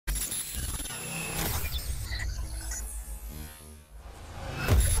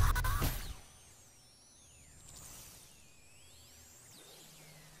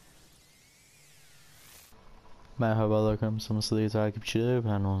Merhabalar kanalımızın sayılı takipçileri,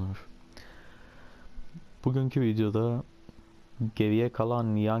 ben Onur. Bugünkü videoda geriye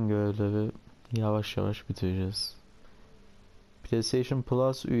kalan yan görevleri yavaş yavaş bitireceğiz. PlayStation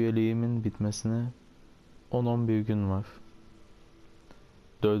Plus üyeliğimin bitmesine 10-11 gün var.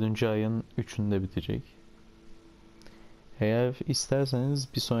 4. ayın 3'ünde bitecek. Eğer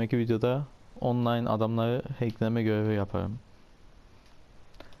isterseniz bir sonraki videoda online adamları hackleme görevi yaparım.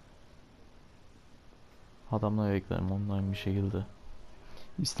 Adamları hacklerim online bir şekilde.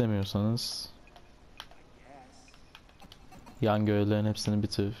 İstemiyorsanız yan görevlerin hepsini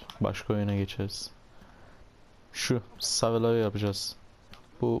bitir, başka oyuna geçeriz. Şu sarıları yapacağız.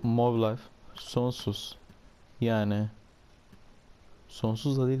 Bu morlar sonsuz. Yani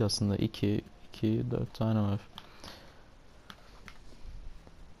sonsuz da değil aslında. 4 tane var.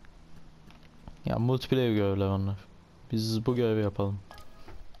 Ya multiplayer görevler onlar. Biz bu görevi yapalım.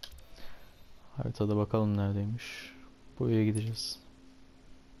 Haritada bakalım neredeymiş. Buraya gideceğiz.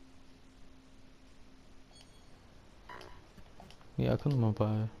 Yakın mı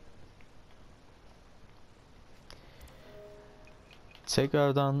bari?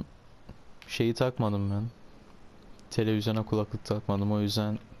 Tekrardan şeyi takmadım ben. Televizyona kulaklık takmadım, o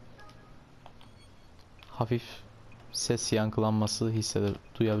yüzden hafif ses yankılanması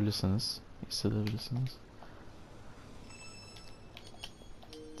duyabilirsiniz. Hissedebilirsiniz.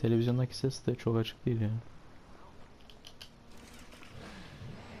 Televizyondaki ses de çok açık değil yani.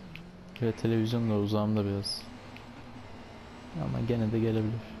 Ve televizyon da uzağımda biraz. Ama gene de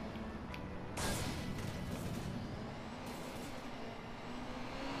gelebilir.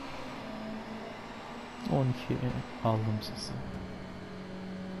 Aldım sesi.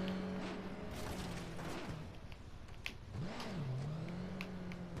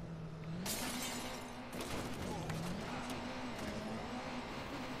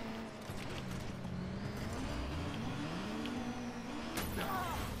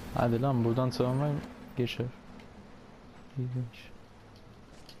 Hadi lan, buradan tramvay geçer. İlginç.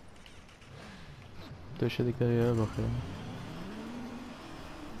 Döşedikleri yere bakıyorum.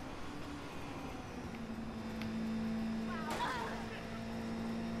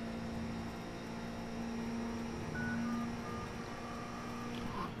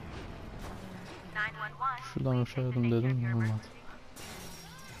 Şuradan uçardım dedim de olmadı.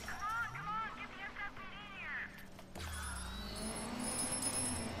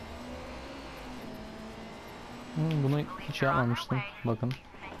 Bunu hiç yapmamıştım. Bakın.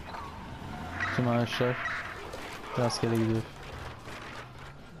 Tüm araçlar rastgele gidiyor.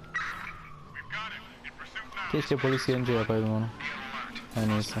 Keşke polis gelince yapaydım onu. Her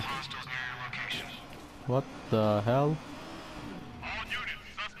neyse. What the hell?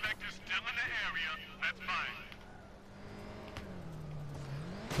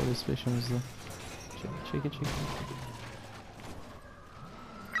 Polis peşimizde. Çekil.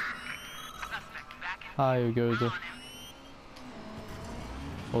 Hayır, gördü.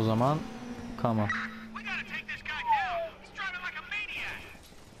 O zaman come on.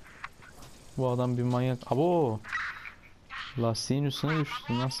 Bu adam bir manyak. Abo! Lastiğin üstüne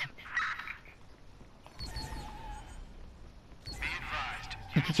düştü, nasıl?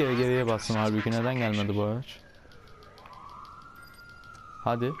 2 kere geriye bastım halbuki, neden gelmedi bu araç?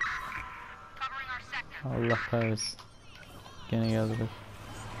 Hadi. Allah kahretsin. Gene geldiler.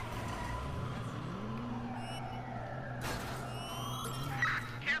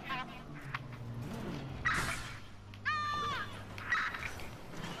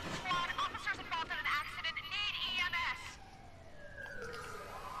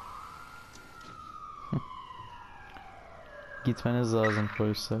 Gitmeniz lazım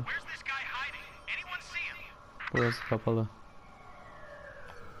polisler. Burası kapalı.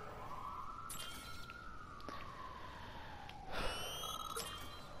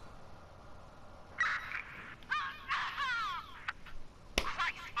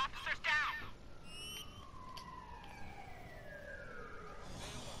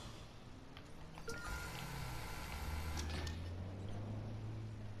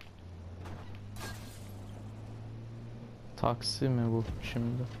 Taksi mi bu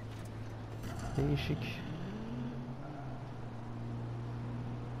şimdi? Değişik.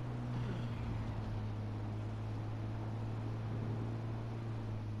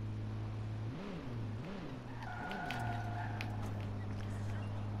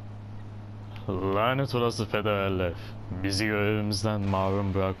 Lanet olası federaller. Bizi görevimizden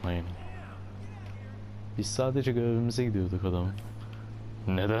mahrum bırakmayın. Biz sadece görevimize gidiyorduk adamım.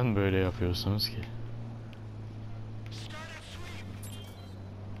 Neden böyle yapıyorsunuz ki?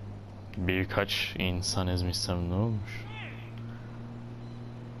 Birkaç insan ezmişsem ne olmuş?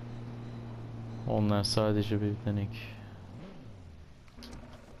 Onlar sadece bir denek.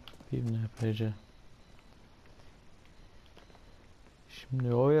 Bir NPC.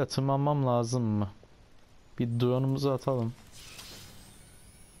 Şimdi oraya tırmanmam lazım mı? Bir drone'umuzu atalım.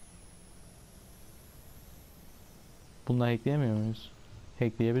 Bunu hackleyemiyor muyuz?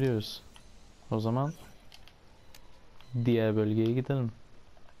 Hackleyebiliyoruz. O zaman diğer bölgeye gidelim.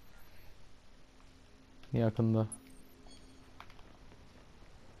 Yakında.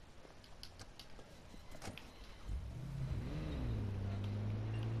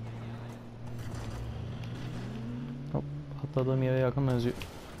 Hop, atladığım yere yakın benziyor.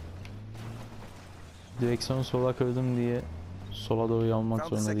 Direksiyonu sola kırdım diye sola doğru almak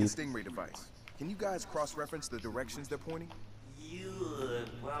zorunda değil. Can you guys cross-reference the directions they're pointing?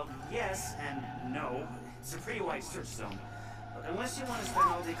 Well, yes and no. It's a pretty wide search zone. But unless you want to spend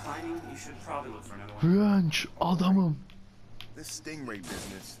all day climbing, you should probably look for another one. French adamım. This Stingray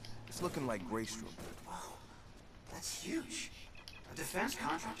business, it's looking like Graystrom. Wow, that's huge. A defense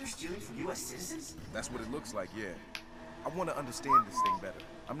contractor stealing from U.S. citizens? That's what it looks like, yeah. I want to understand this thing better.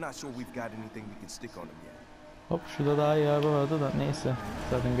 I'm not sure we've got anything we can stick on him yet. Hop, şurada daha iyi araba vardı da neyse.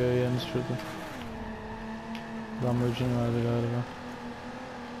 Zaten görevlerimiz şurada. Lamborghini vardı galiba.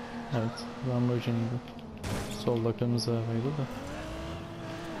 Evet, Lamborghini'ydi. Solda kırmızı arabaydı da.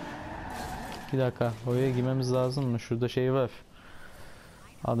 Bir dakika, oraya girmemiz lazım mı? Şurada şey var.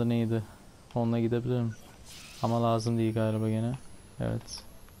 Adı neydi? Onunla gidebilirim. Ama lazım değil galiba gene. Evet.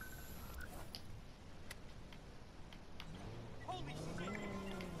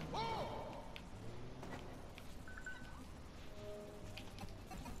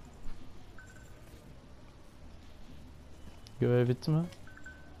 Görev bitti mi?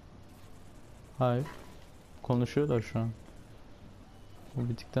 Hayır. Konuşuyorlar şu an. Bu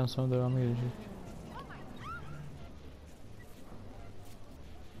bittikten sonra devamı gelecek.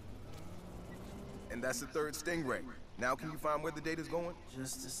 And that's the third Stingray. Now can you find where the data's going?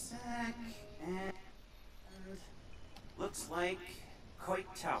 Just a sec. And looks like Coit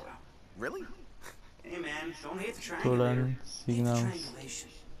Tower. Really? Hey man, don't hate the triangulator. Hate the triangulation.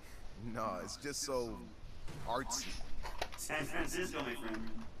 No, it's just so artsy. San Francisco, my friend.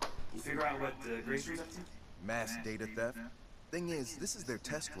 You figure out what Grace Street's up to? Mass data theft. Thing is, this is their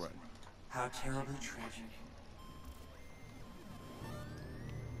test run. How terribly tragic.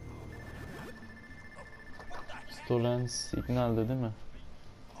 Stolen signalde değil mi?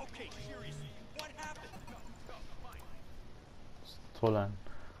 Stolen.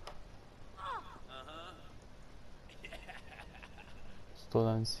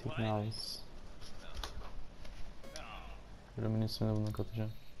 Stolen signals. Bölümün ismini bunu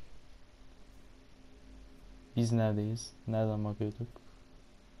katacağım. Biz neredeyiz? Nereden bakıyorduk?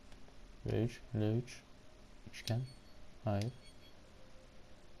 V3, L3, üçgen. Hayır.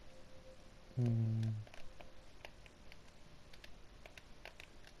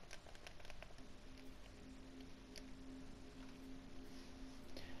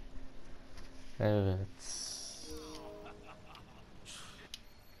 Evet.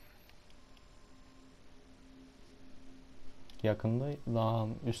 Yakında daha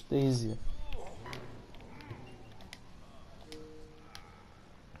üstteyiz ya.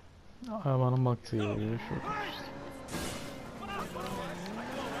 Arabanın baktığı yere şurada işte.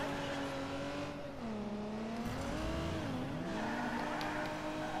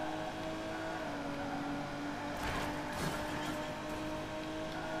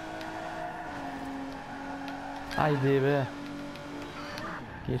 Haydi be.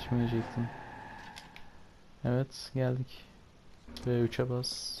 Geçmeyecektim. Evet, geldik. Ve 3'e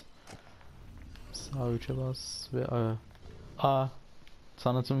bas. Sağ 3'e bas ve A.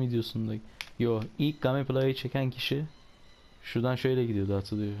 Tanıtım videosunda. Yo, ilk gameplay'ı çeken kişi şuradan şöyle gidiyordu,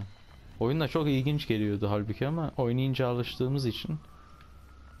 hatırlıyorum. Oyunda çok ilginç geliyordu halbuki ama oynayınca alıştığımız için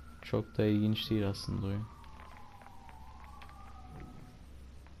çok da ilginç değil aslında oyun.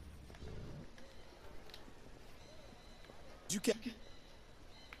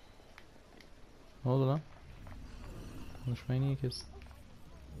 Ne oldu lan? Konuşmayı niye kestin?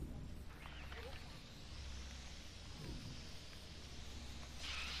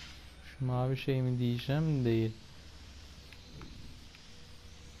 Şu mavi şey mi diyeceğim, değil.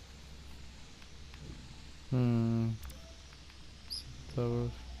 Tower.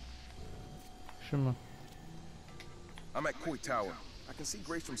 Şu mu? I'm at Coit Tower. I can see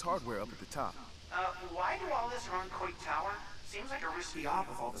Graystrom's hardware up at the top. Why do all this around Coit Tower? Seems like a risky op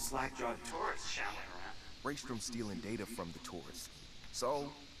with all the slack-jawed tourists shambling around. Graystrom's stealing data from the tourists.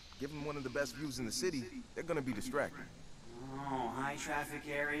 So, given one of the best views in the city, they're gonna be distracted. Oh, high traffic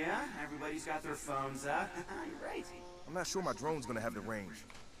area. Everybody's got their phones out. You're right. I'm not sure my drone's gonna have the range.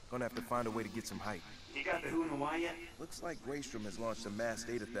 Gonna have to find a way to get some height. You got the who and the why yet? Looks like Graystrom has launched a mass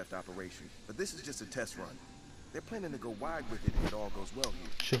data theft operation, but this is just a test run. They're planning to go wide with it if it all goes well here.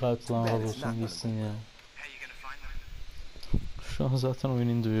 Çıkart lan olsun gitsin ya. How you gonna find them? Şu an zaten oyun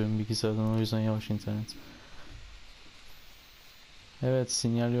indiriyorum bilgisayardan, o yüzden yavaş internet. Evet,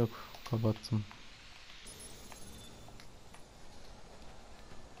 sinyal yok. Kapattım.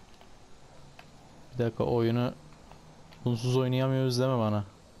 Bir dakika, oyunu bunsuz oynayamıyoruz deme bana.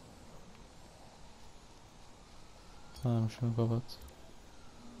 Tamam, şunu kapat.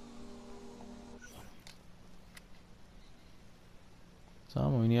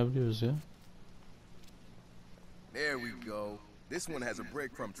 Tamam, oynayabiliyoruz ya. There we go. This one has a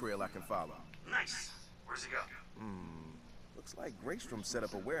breadcrumb trail I can follow. Nice. Where's it go? Looks like Graystrom set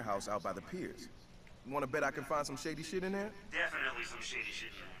up a warehouse out by the piers. You wanna bet I can find some shady shit in there? Definitely some shady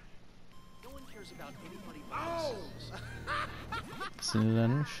shit. No one cares about anybody but themselves.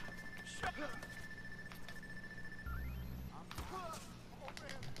 Sinirlenmiş.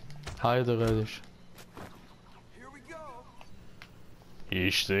 Haydi kardeş. Here we go.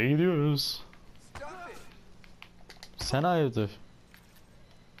 İşte gidiyoruz. Stop it. Sen hayırdır?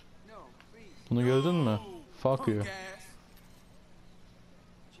 No, please. Bunu gördün mü? Fuck you.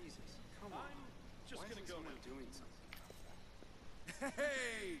 Jesus, come on. Just gonna go now. Doing something.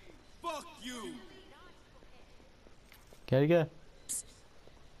 Hey, fuck you. Gel gel.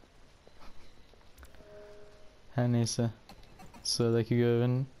 Her neyse. Sıradaki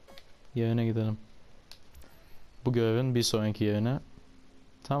görevin yerine gidelim. Bu görevin bir sonraki yerine.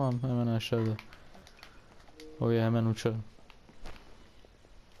 Tamam, hemen aşağıda. Oraya hemen uçarım.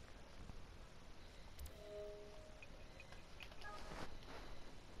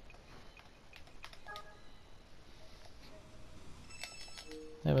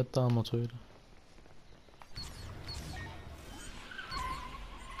 Evet, daha motoruyla.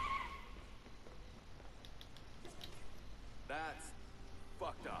 That's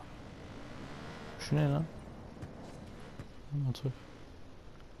fucked up. Şu ne lan? Motor.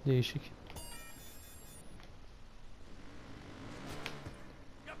 Değişik.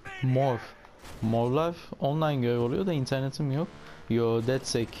 Mor. Morlar online görev oluyor da internetim yok. Yo,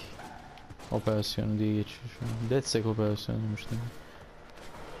 DedSec operasyonu diye geçiyor şu an. DedSec operasyonuymuş demek.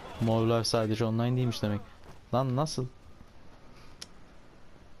 Morlar sadece online değilmiş demek. Lan nasıl?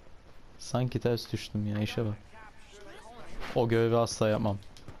 Sanki ters düştüm ya, işe bak. O görevi asla yapmam.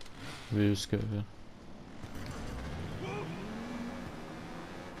 Virüs görevi.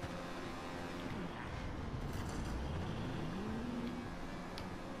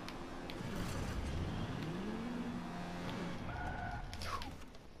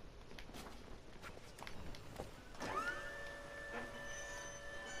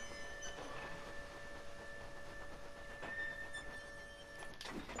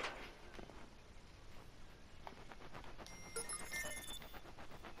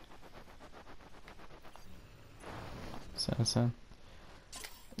 Sen.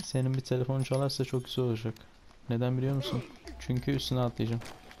 Senin bir telefon çalarsa çok güzel olacak. Neden biliyor musun? Çünkü üstüne atlayacağım.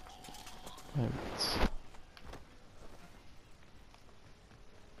 Evet.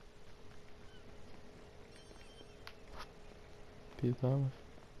 Bir daha var.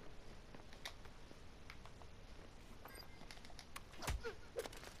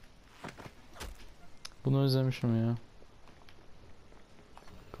 Bunu özlemişim ya.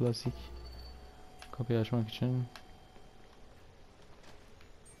 Klasik. Kapıyı açmak için.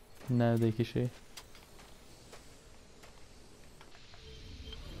 Neredeki şey?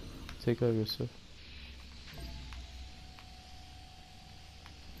 Tekrar göster.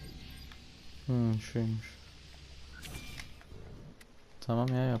 Şuymuş. Tamam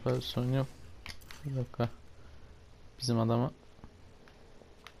ya, yaparız, sorun yok. Bir dakika. Bizim adama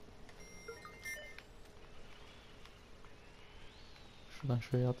şuradan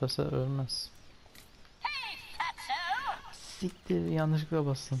şöyle atlarsa ölmez. Siktir, yanlışlıkla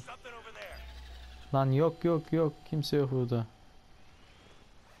bastım. Lan yok, kimse yok burada.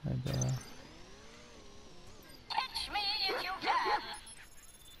 Hadi.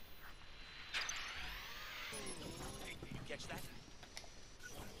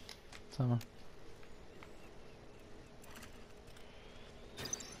 Tamam.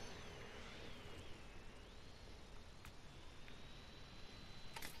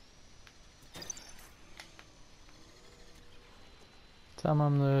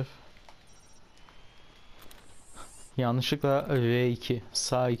 Tamamdır. Yanlışlıkla R2,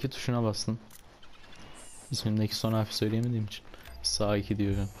 sağ 2 tuşuna bastım. İsmindeki son harfi söyleyemediğim için sağ 2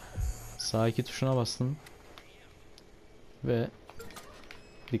 diyorum. Sağ 2 tuşuna bastım ve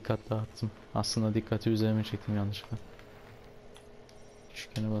dikkat dağıttım. Aslında dikkati üzerime çektim yanlışlıkla.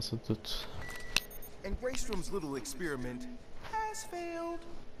 Üçgene basılı tut. And Graystrom's little experiment has failed,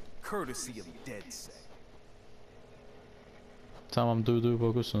 courtesy of dead-set. Tamam, durdurup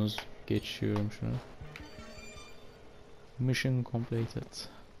okursunuz. Geçiyorum şunu. Mission completed.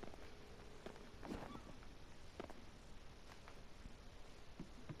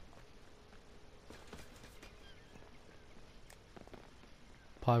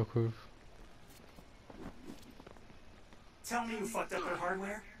 Parkur. Tell me you fucked up their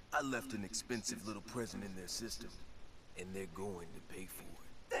hardware? I left an expensive little present in their system, and they're going to pay for it.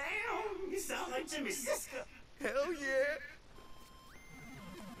 Damn, you sound like Jimmy Siska. Hell yeah!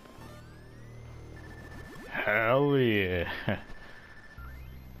 Hell yeah.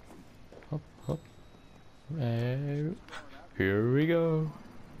 Hop hop. Here we go.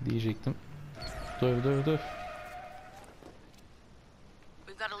 Diyecektim. Dur.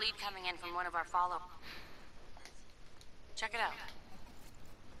 We've got a lead coming in from one of our follow. Check it out.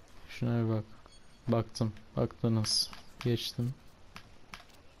 Şuna bir bak. Baktım. Baktınız. Geçtim.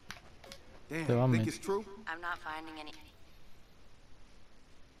 Damn, Devam think et. it's true? I'm not finding any news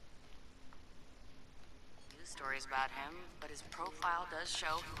stories about him, but his profile does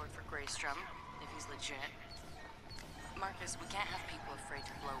show he worked for Graystrom, if he's legit. Marcus, we can't have people afraid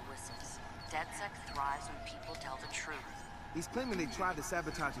to blow whistles. DedSec thrives when people tell the truth. He's claiming they tried to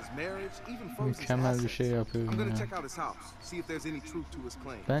sabotage his marriage, even froze his Mükemmel bir assets. şey yapıyorum I'm gonna ya. check out his house, see if there's any truth to his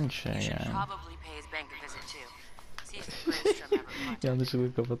claim. Bence You should yani. probably pay his bank a visit too. See if Graystrom ever contacted.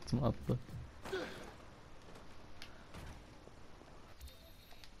 Yanlışlıkla kapattım, atla.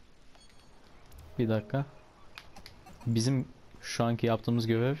 Bir dakika. Bizim şu anki yaptığımız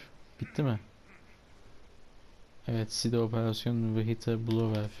görev bitti mi? Evet, Side operasyon ve Hite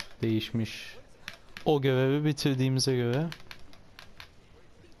Blower değişmiş. O görevi bitirdiğimize göre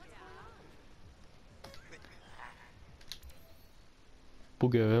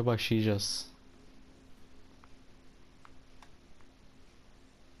bu göreve başlayacağız.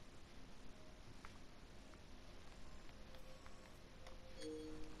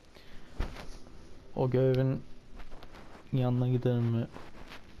 O görevin yanına gidelim ve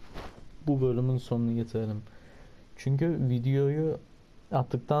bu bölümün sonunu getirelim. Çünkü videoyu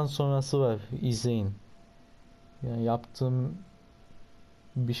attıktan sonrası var. İzleyin. Yani yaptığım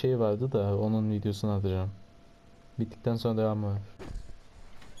bir şey vardı da onun videosunu atacağım. Bittikten sonra devamı var.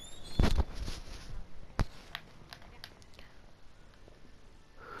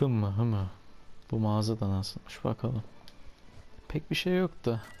 Hımı. Bu mağazada nasılmış bakalım. Pek bir şey yok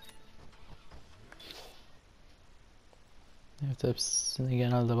da. Evet, hepsine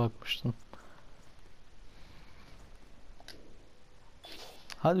genelde bakmıştım.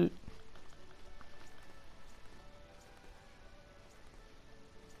 Hadi.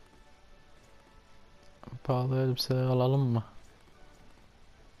 Pahalı elbiseler alalım mı?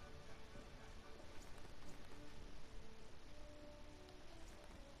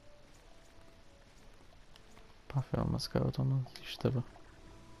 Parfüm maskara olmaz işte bu.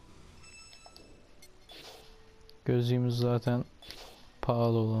 Gözlüğümüz zaten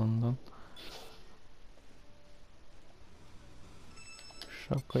pahalı olanından.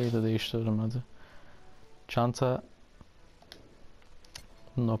 Şapkayı da değiştirelim hadi. Çanta.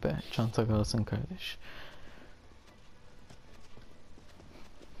 Nope. Çanta kalsın kardeş.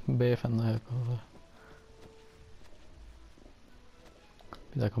 Beyefendi ayakkabı.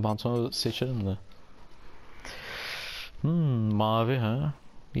 Bir dakika, pantolonu seçelim de. Mavi ha.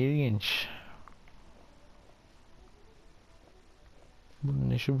 İlginç. Bunun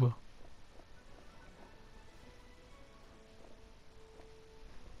işi bu.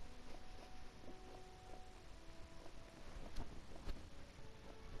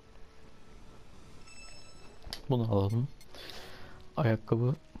 Bunu alalım.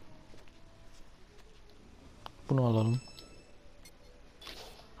 Ayakkabı. Bunu alalım.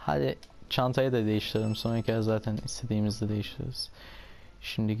 Hadi çantayı da değiştirelim. Sonraki kez zaten istediğimizde değiştiririz.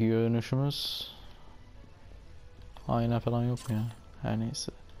 Şimdiki görünüşümüz ayna falan yok mu ya? Her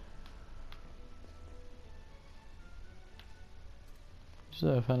neyse.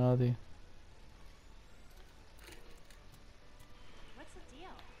 Güzel, fena değil. What's the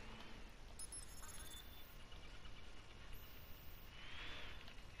deal?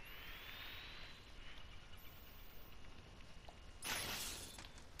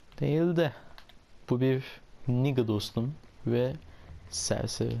 Değil de bu bir nigga dostum ve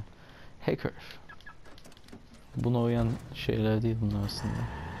serseri hacker. Buna uyan şeyler değil bunlar aslında.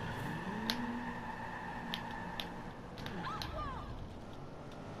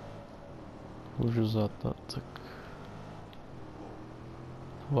 Ucuz atlattık.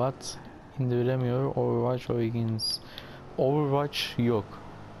 What? İndirilemiyor. Overwatch Origins. Overwatch yok.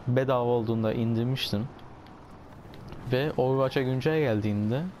 bedava olduğunda indirmiştim. Ve Overwatch'a güncel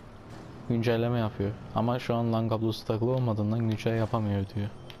geldiğinde güncelleme yapıyor. Ama şu an LAN kablosu takılı olmadığından güncel yapamıyor diyor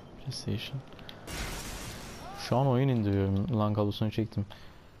PlayStation. Şu an oyun indiriyorum. LAN kablosunu çektim.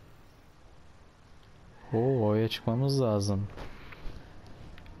 Oo, oraya çıkmamız lazım.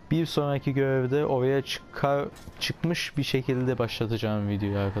 Bir sonraki görevde oraya çıkmış bir şekilde başlatacağım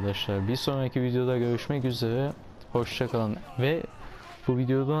videoyu arkadaşlar. Bir sonraki videoda görüşmek üzere. Hoşça kalın. Ve bu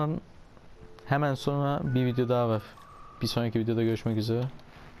videodan hemen sonra bir video daha var. Bir sonraki videoda görüşmek üzere.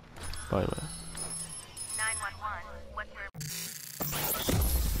 Bay bay.